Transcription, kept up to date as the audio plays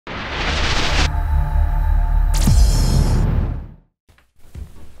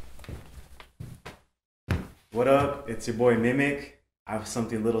what up? It's your boy Mimic. I have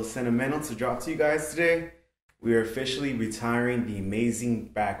something a little sentimental to drop to you guys today. We are officially retiring the Amazing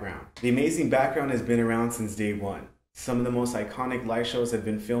background. The Amazing background has been around since day one. Some of the most iconic light shows have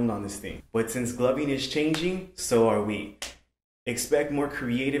been filmed on this thing. But since gloving is changing, so are we. Expect more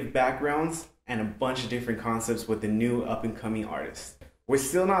creative backgrounds and a bunch of different concepts with the new up-and-coming artists. We're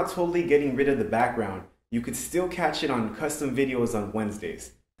still not totally getting rid of the background. You could still catch it on custom videos on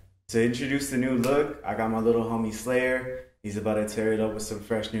Wednesdays. To introduce the new look, I got my little homie Slayer. He's about to tear it up with some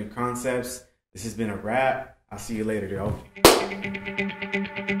fresh new concepts. This has been a wrap. I'll see you later, yo.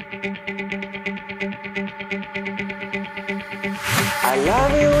 I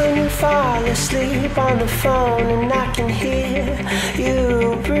love you when you fall asleep on the phone and I can hear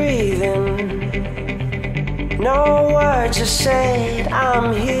you breathing. No words are said,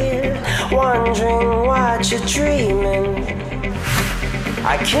 I'm here wondering what you're dreaming.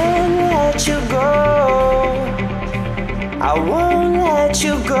 I can't let you go, I won't let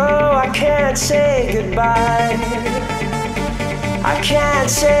you go. I can't say goodbye, I can't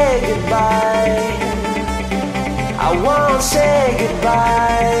say goodbye, I won't say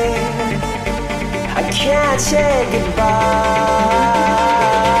goodbye, I can't say goodbye.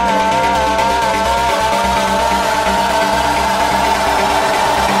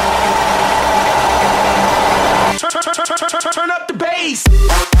 Turn up the bass.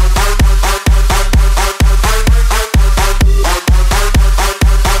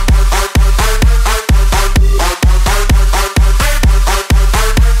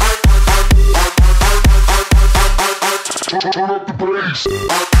 Turn up the bass.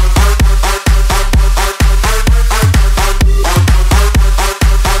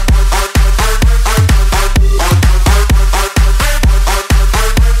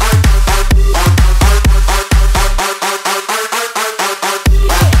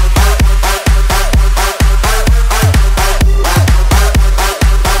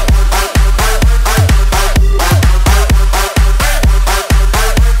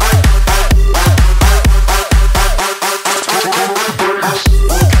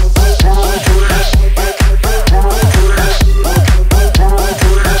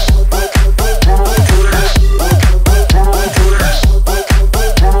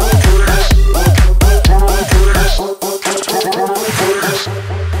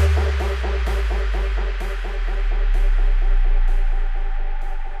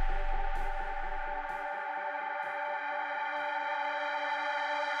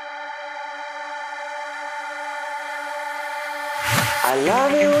 I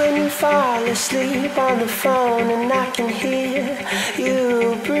love you when you fall asleep on the phone and I can hear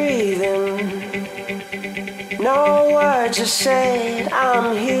you breathing. No words are said,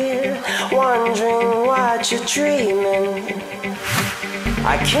 I'm here wondering what you're dreaming.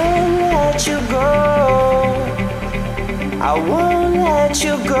 I can't let you go, I won't let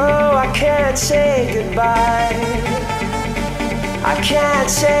you go. I can't say goodbye, I can't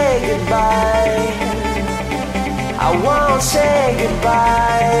say goodbye, I won't say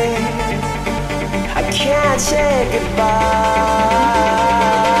goodbye, I can't say goodbye.